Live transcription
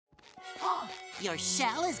Your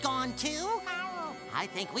shell is gone too? I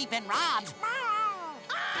think we've been robbed.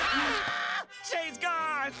 She's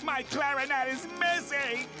gone! My clarinet is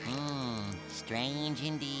missing! Strange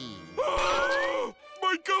indeed.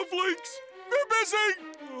 My cufflinks! They're missing!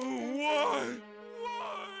 Why?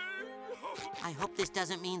 I hope this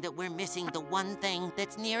doesn't mean that we're missing the one thing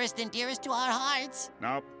that's nearest and dearest to our hearts.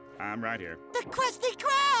 Nope, I'm right here. The Krusty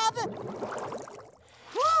Krab!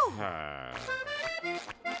 Woo!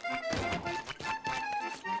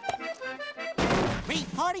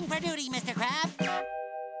 Reporting for duty, Mr. Krab.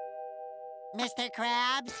 Mr.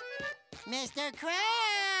 Krabs? Mr.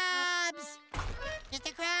 Krabs!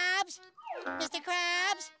 Mr. Krabs? Mr.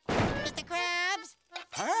 Krabs? Mr. Krabs?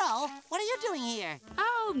 Pearl, what are you doing here?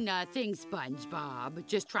 Oh, nothing, SpongeBob.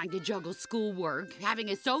 Just trying to juggle schoolwork, having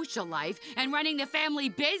a social life, and running the family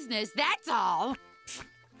business, that's all.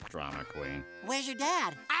 Drama queen. Where's your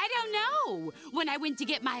dad? I don't know. When I went to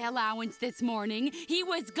get my allowance this morning, he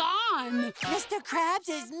was gone. Mr. Krabs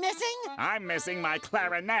is missing? I'm missing my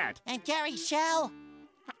clarinet. And Gary's shell?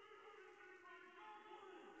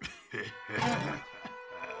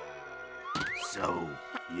 So,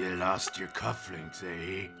 you lost your cufflinks,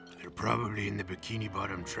 eh? They're probably in the Bikini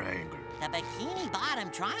Bottom Triangle. The Bikini Bottom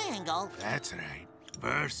Triangle? That's right.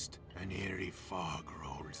 First, an eerie fog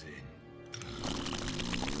rolls in.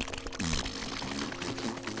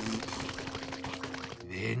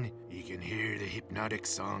 Then, you can hear the hypnotic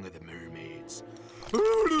song of the mermaids.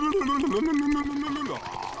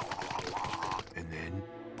 And then,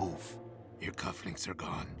 poof, your cufflinks are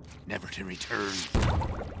gone, never to return.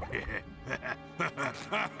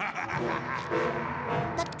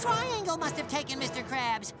 The triangle must have taken Mr.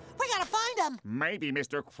 Krabs. We gotta find him. Maybe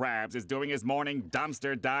Mr. Krabs is doing his morning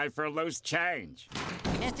dumpster dive for loose change.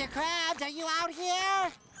 Mr. Krabs, are you out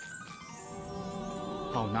here?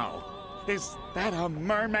 Oh no. Is that a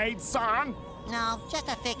mermaid song? No, just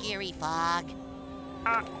a thick, eerie fog.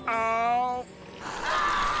 Uh-oh.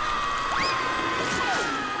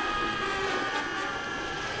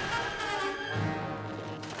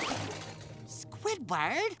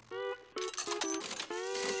 Squidward?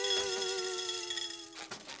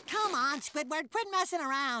 Come on, Squidward, quit messing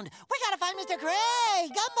around. We gotta find Mr. Gray!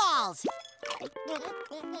 Gumballs!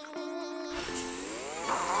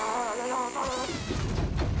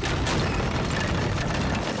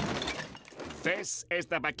 This is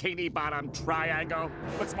the Bikini Bottom Triangle.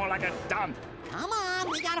 Looks more like a dump. Come on,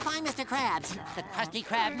 we gotta find Mr. Krabs. The Krusty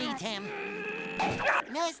Krab needs him.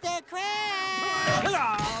 Mr.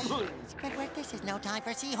 Krabs! Squidward, this is no time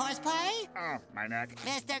for seahorse play. Oh, my neck.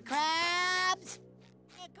 Mr. Krabs!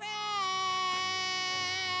 Mr. Krabs!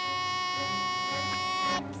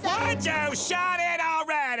 Would you shut it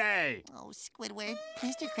already? Oh, Squidward,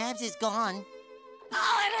 Mr. Krabs is gone.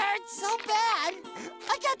 Oh, it hurts so bad.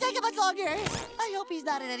 I can't take it much longer. I hope he's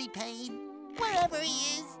not in any pain, wherever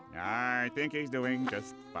he is. I think he's doing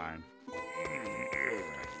just fine.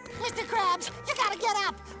 Mr. Krabs, you gotta get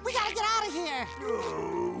up. We gotta get out of here.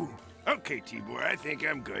 Oh. Okay, T-Boy, I think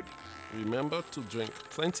I'm good. Remember to drink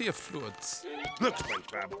plenty of fluids. Look,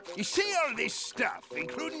 SpongeBob, you see all this stuff,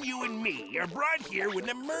 including you and me, are brought here when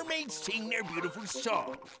the mermaids sing their beautiful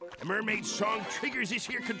song. The mermaid song triggers this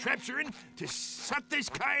here contraption to suck the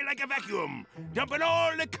sky like a vacuum, dumping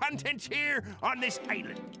all the contents here on this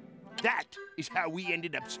island. That is how we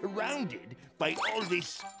ended up surrounded by all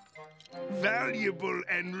this valuable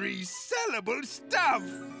and resellable stuff.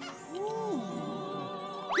 Ooh.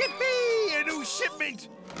 Yippee! A new shipment!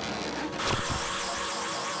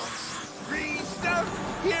 Free stuff!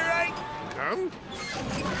 Here I come!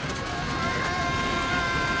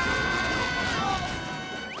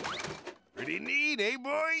 Pretty neat, eh,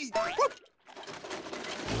 boy?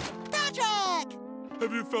 Patrick!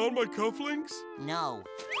 Have you found my cufflinks? No.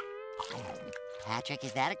 Patrick,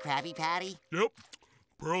 is that a Krabby Patty? Yep.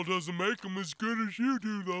 Pearl doesn't make them as good as you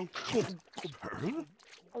do, though. Huh?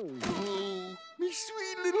 Oh, me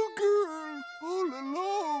sweet little girl, all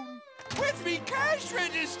alone. With me cash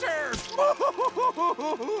register!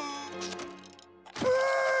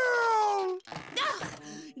 Pearl! Ugh,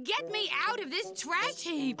 get me out of this trash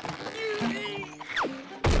heap.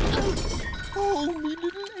 Oh, me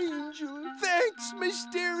little angel. Thanks,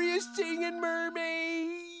 mysterious singing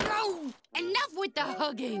mermaid. Oh, enough with the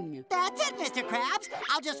hugging. That's it, Mr. Krabs.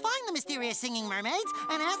 I'll just find the mysterious singing mermaids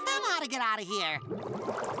and ask them how to get out of here.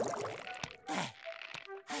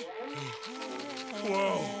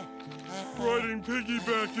 Wow. Riding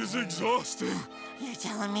piggyback is exhausting. You're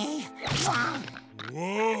telling me?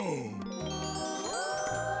 Whoa.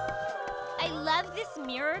 I love this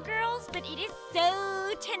mirror, girls, but it is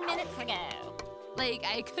so 10 minutes ago. Like,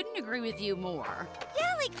 I couldn't agree with you more.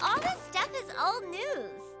 Yeah, like all this stuff stuff is old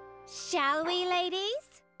news. Shall we,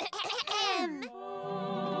 ladies?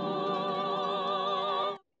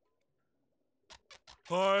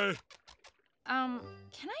 Hi.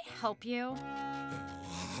 Can I help you?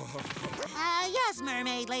 Yes,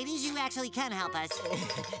 mermaid ladies, you actually can help us.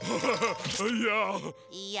 Yeah.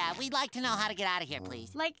 Yeah, we'd like to know how to get out of here,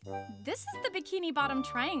 please. Like, this is the Bikini Bottom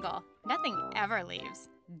Triangle. Nothing ever leaves.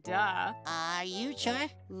 Duh. Are you sure?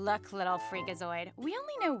 Look, little freakazoid, we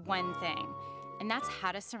only know one thing, and that's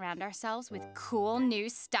how to surround ourselves with cool new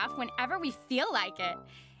stuff whenever we feel like it.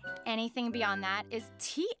 Anything beyond that is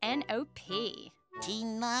TNOP.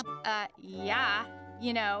 Team up? Yeah.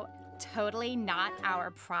 You know, totally not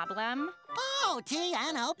our problem. Oh,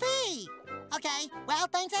 TNOP. Okay, well,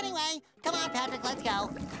 thanks anyway. Come on, Patrick, let's go.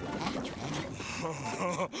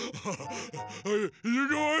 You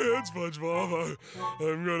go ahead, SpongeBob.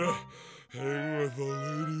 I'm gonna hang with the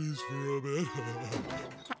ladies for a bit.